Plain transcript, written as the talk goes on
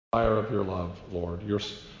Fire of your love, Lord. Your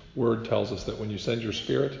word tells us that when you send your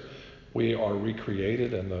Spirit, we are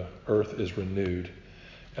recreated and the earth is renewed.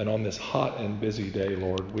 And on this hot and busy day,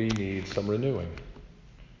 Lord, we need some renewing.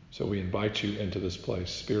 So we invite you into this place,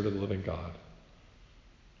 Spirit of the living God.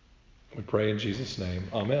 We pray in Jesus' name.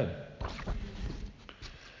 Amen.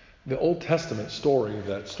 The Old Testament story,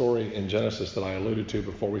 that story in Genesis that I alluded to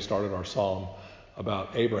before we started our psalm about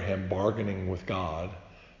Abraham bargaining with God,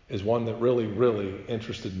 is one that really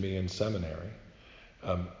interested me in seminary.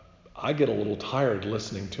 I get a little tired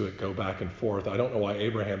listening to it go back and forth. I don't know why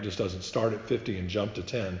Abraham just doesn't start at 50 and jump to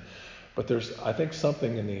 10. But there's, I think,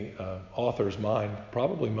 something in the author's mind,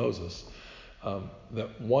 probably Moses,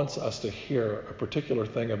 that wants us to hear a particular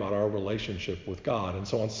thing about our relationship with God. And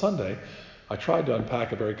so on Sunday, I tried to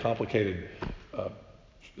unpack a very complicated.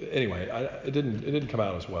 It didn't come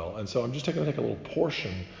out as well. And so I'm just going to take a little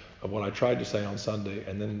portion of what I tried to say on Sunday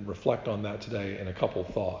and then reflect on that today in a couple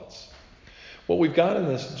thoughts. What we've got in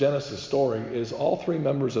this Genesis story is all three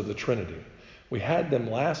members of the Trinity. We had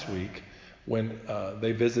them last week when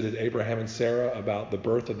they visited Abraham and Sarah about the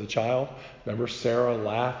birth of the child. Remember, Sarah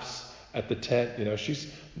laughs at the tent. You know,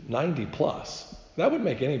 she's 90 plus. That would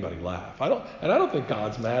make anybody laugh. I don't think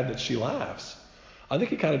God's mad that she laughs. I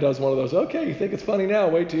think he kind of does one of those, okay, you think it's funny now,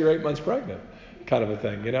 wait till you're 8 months pregnant kind of a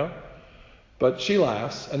thing, you know. But she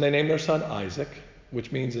laughs, and they name their son Isaac,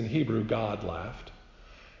 which means in Hebrew, God laughed.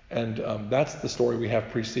 And that's the story we have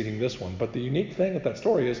preceding this one. But the unique thing at that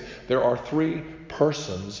story is there are three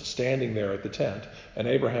persons standing there at the tent, and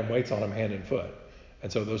Abraham waits on them hand and foot.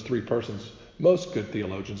 And so those three persons, most good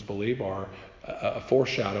theologians believe, are a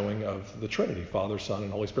foreshadowing of the Trinity, Father, Son,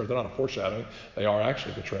 and Holy Spirit. They're not a foreshadowing. They are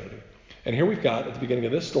actually the Trinity. And here we've got, at the beginning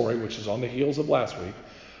of this story, which is on the heels of last week,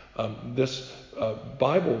 this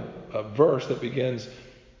Bible verse that begins,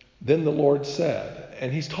 "Then the Lord said,"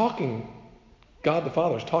 and he's talking, God the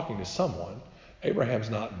Father is talking to someone. Abraham's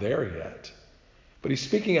not there yet. But he's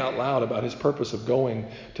speaking out loud about his purpose of going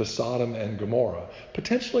to Sodom and Gomorrah.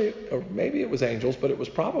 Potentially, or maybe it was angels, but it was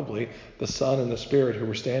probably the Son and the Spirit who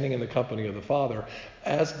were standing in the company of the Father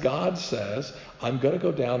as God says, I'm going to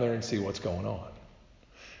go down there and see what's going on.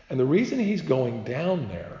 And the reason he's going down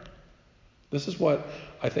there, this is what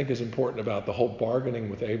I think is important about the whole bargaining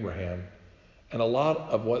with Abraham and a lot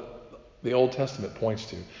of what the Old Testament points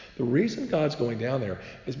to. The reason God's going down there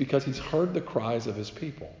is because he's heard the cries of his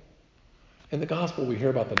people. In the gospel, we hear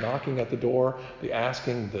about the knocking at the door, the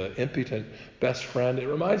asking, the impotent best friend. It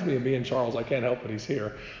reminds me of me and Charles. I can't help it, he's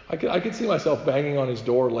here. I could see myself banging on his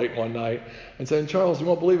door late one night and saying, Charles, you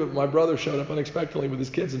won't believe it, my brother showed up unexpectedly with his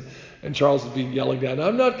kids. And Charles would be yelling down,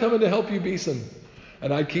 I'm not coming to help you, Beeson.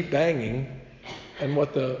 And I'd keep banging. And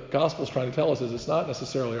what the gospel's trying to tell us is it's not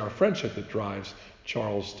necessarily our friendship that drives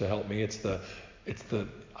Charles to help me. It's the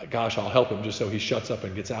gosh, I'll help him just so he shuts up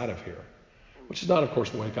and gets out of here. Which is not, of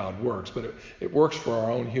course, the way God works, but it works for our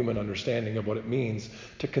own human understanding of what it means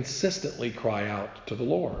to consistently cry out to the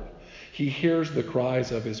Lord. He hears the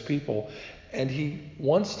cries of his people, and he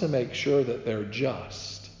wants to make sure that they're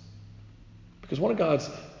just. Because one of God's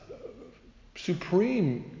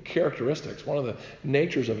supreme characteristics, one of the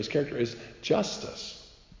natures of his character is justice.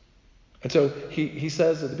 And so he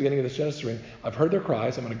says at the beginning of this Genesis reading, I've heard their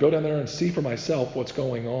cries, I'm going to go down there and see for myself what's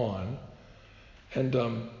going on.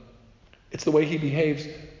 And it's the way he behaves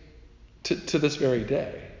to this very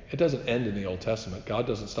day. It doesn't end in the Old Testament. God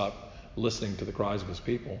doesn't stop listening to the cries of his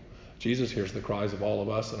people. Jesus hears the cries of all of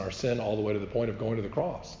us and our sin all the way to the point of going to the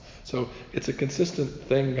cross. So it's a consistent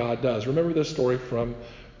thing God does. Remember this story from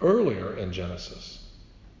earlier in Genesis.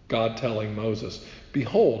 God telling Moses,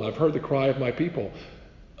 behold, I've heard the cry of my people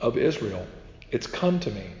of Israel. It's come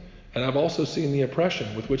to me. And I've also seen the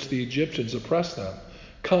oppression with which the Egyptians oppress them.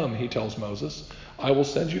 Come, he tells Moses, I will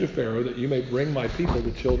send you to Pharaoh that you may bring my people,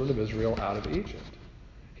 the children of Israel, out of Egypt.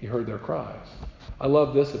 He heard their cries. I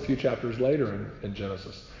love this a few chapters later in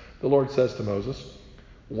Genesis. The Lord says to Moses,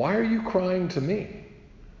 why are you crying to me?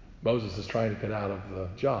 Moses is trying to get out of the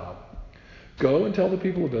job. Go and tell the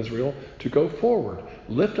people of Israel to go forward.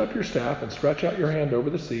 Lift up your staff and stretch out your hand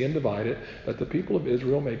over the sea and divide it, that the people of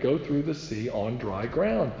Israel may go through the sea on dry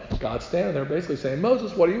ground. God's standing there basically saying,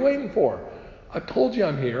 Moses, what are you waiting for? I told you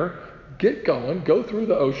I'm here. Get going. Go through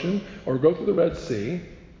the ocean or go through the Red Sea.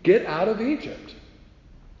 Get out of Egypt.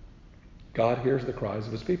 God hears the cries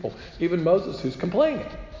of his people. Even Moses, who's complaining.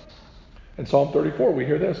 In Psalm 34, we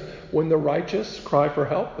hear this. When the righteous cry for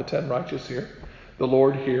help, the 10 righteous here, the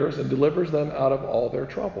Lord hears and delivers them out of all their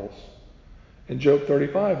troubles. In Job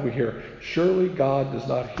 35, we hear, surely God does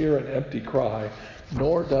not hear an empty cry,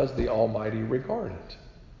 nor does the Almighty regard it.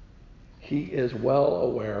 He is well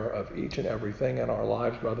aware of each and everything in our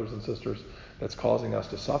lives, brothers and sisters, that's causing us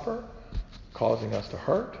to suffer, causing us to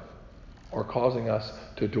hurt, or causing us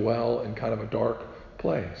to dwell in kind of a dark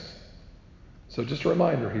place. So just a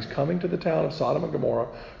reminder, he's coming to the town of Sodom and Gomorrah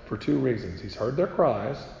for two reasons. He's heard their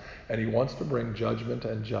cries, and he wants to bring judgment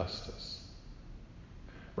and justice.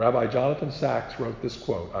 Rabbi Jonathan Sacks wrote this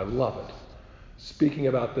quote. I love it. Speaking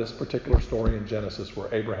about this particular story in Genesis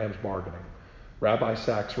where Abraham's bargaining, Rabbi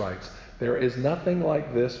Sacks writes, "There is nothing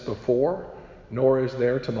like this before, nor is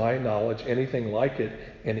there, to my knowledge, anything like it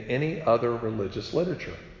in any other religious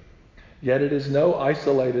literature. Yet it is no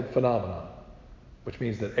isolated phenomenon," which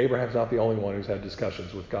means that Abraham's not the only one who's had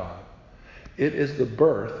discussions with God. "It is the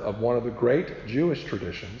birth of one of the great Jewish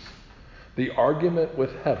traditions, the argument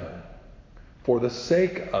with heaven, for the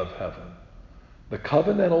sake of heaven, the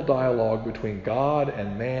covenantal dialogue between God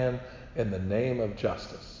and man in the name of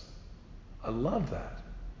justice." I love that.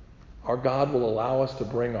 Our God will allow us to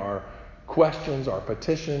bring our questions, our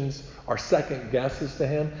petitions, our second guesses to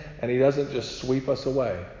him, and he doesn't just sweep us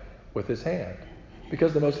away with his hand.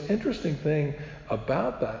 Because the most interesting thing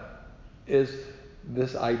about that is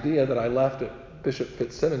this idea that I left at Bishop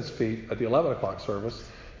Fitzsimmons' feet at the 11 o'clock service.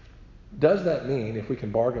 Does that mean, if we can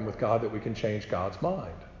bargain with God, that we can change God's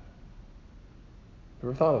mind?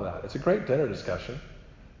 Ever thought of that? It's a great dinner discussion.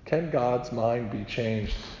 Can God's mind be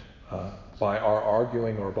changed by our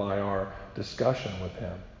arguing or by our discussion with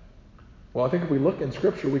him? Well, I think if we look in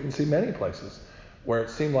Scripture, we can see many places where it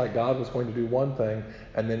seemed like God was going to do one thing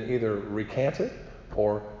and then either recanted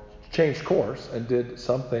or changed course and did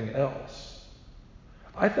something else.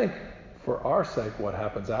 I think for our sake, what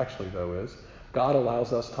happens actually, though, is God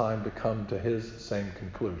allows us time to come to his same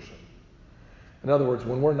conclusion. In other words,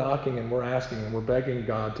 when we're knocking and we're asking and we're begging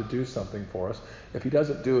God to do something for us, if he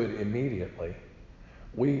doesn't do it immediately,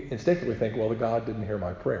 we instinctively think, well, the God didn't hear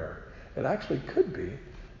my prayer. It actually could be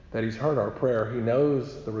that he's heard our prayer. He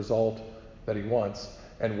knows the result that he wants,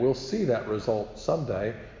 and we'll see that result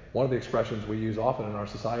someday. One of the expressions we use often in our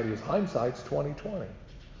society is hindsight's 20/20.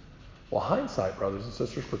 Well, hindsight, brothers and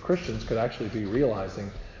sisters, for Christians could actually be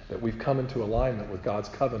realizing that we've come into alignment with God's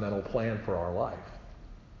covenantal plan for our life.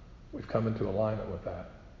 We've come into alignment with that.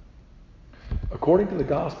 According to the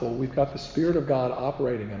gospel, we've got the Spirit of God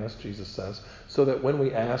operating in us, Jesus says, so that when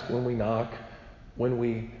we ask, when we knock, when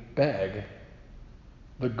we beg,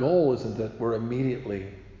 the goal isn't that our needs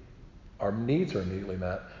are immediately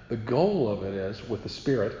met. The goal of it is, with the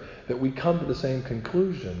Spirit, that we come to the same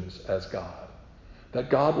conclusions as God. That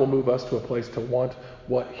God will move us to a place to want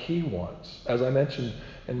what he wants. As I mentioned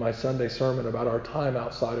in my Sunday sermon about our time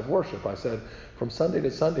outside of worship, I said, from Sunday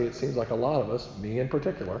to Sunday, it seems like a lot of us, me in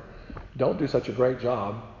particular, don't do such a great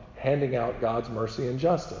job handing out God's mercy and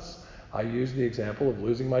justice. I used the example of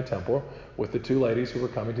losing my temper with the two ladies who were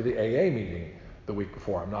coming to the AA meeting the week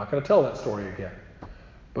before. I'm not going to tell that story again.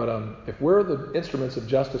 But if we're the instruments of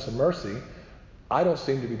justice and mercy, I don't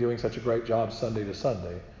seem to be doing such a great job Sunday to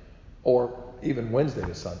Sunday, or even Wednesday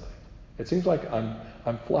to Sunday. It seems like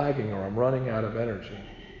I'm flagging or I'm running out of energy.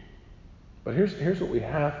 But here's what we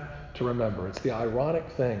have to remember. It's the ironic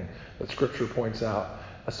thing that Scripture points out,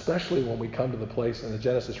 especially when we come to the place in the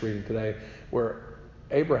Genesis reading today where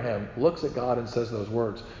Abraham looks at God and says those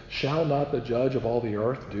words, "Shall not the judge of all the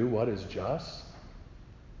earth do what is just?"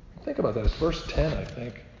 Think about that. It's verse 10, I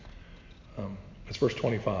think. It's verse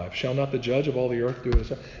 25. "Shall not the judge of all the earth do what is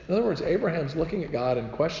just?" In other words, Abraham's looking at God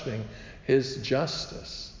and questioning his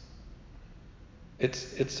justice.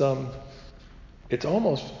 It's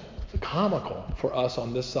almost comical for us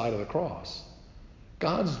on this side of the cross.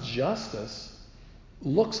 God's justice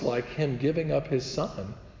looks like him giving up his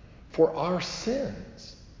son for our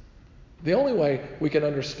sins. The only way we can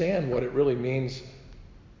understand what it really means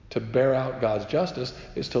to bear out God's justice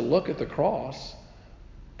is to look at the cross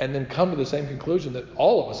and then come to the same conclusion that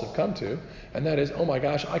all of us have come to, and that is, oh my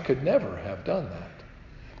gosh, I could never have done that.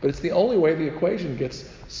 But it's the only way the equation gets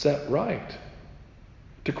set right.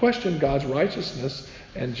 To question God's righteousness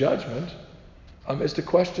and judgment is to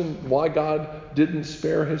question why God didn't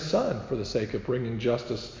spare his son for the sake of bringing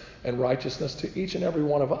justice and righteousness to each and every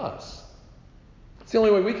one of us. It's the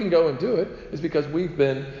only way we can go and do it is because we've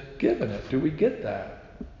been given it. Do we get that?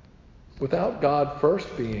 Without God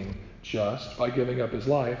first being just by giving up his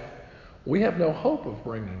life, we have no hope of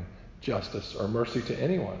bringing justice or mercy to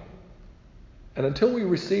anyone. And until we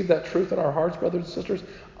receive that truth in our hearts, brothers and sisters,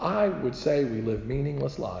 I would say we live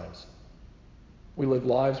meaningless lives. We live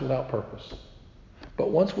lives without purpose.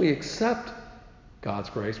 But once we accept God's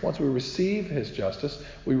grace, once we receive his justice,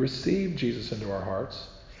 we receive Jesus into our hearts,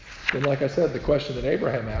 then, like I said, the question that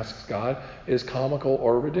Abraham asks God is comical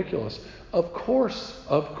or ridiculous. Of course,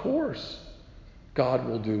 God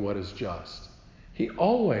will do what is just. He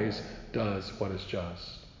always does what is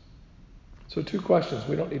just. So 2 questions.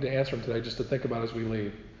 We don't need to answer them today, just to think about as we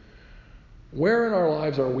leave. Where in our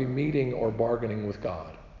lives are we meeting or bargaining with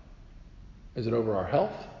God? Is it over our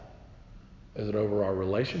health? Is it over our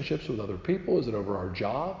relationships with other people? Is it over our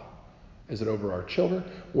job? Is it over our children?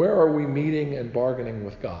 Where are we meeting and bargaining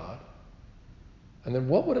with God? And then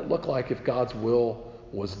what would it look like if God's will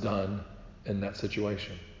was done in that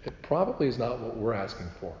situation? It probably is not what we're asking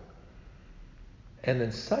for. And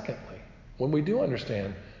then secondly, when we do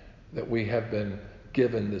understand that we have been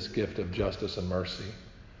given this gift of justice and mercy,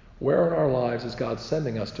 where in our lives is God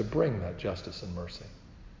sending us to bring that justice and mercy?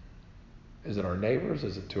 Is it our neighbors?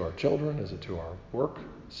 Is it to our children? Is it to our work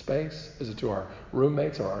space? Is it to our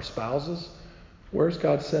roommates or our spouses? Where's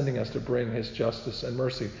God sending us to bring his justice and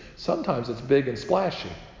mercy? Sometimes it's big and splashy.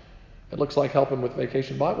 It looks like helping with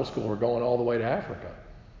Vacation Bible School or going all the way to Africa,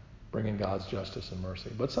 bringing God's justice and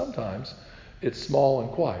mercy. But sometimes it's small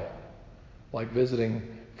and quiet, like visiting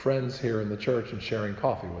friends here in the church and sharing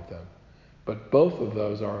coffee with them. But both of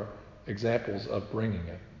those are examples of bringing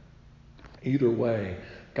it. Either way,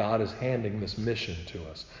 God is handing this mission to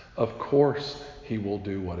us. Of course, he will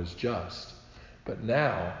do what is just. But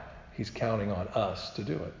now, he's counting on us to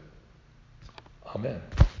do it. Amen.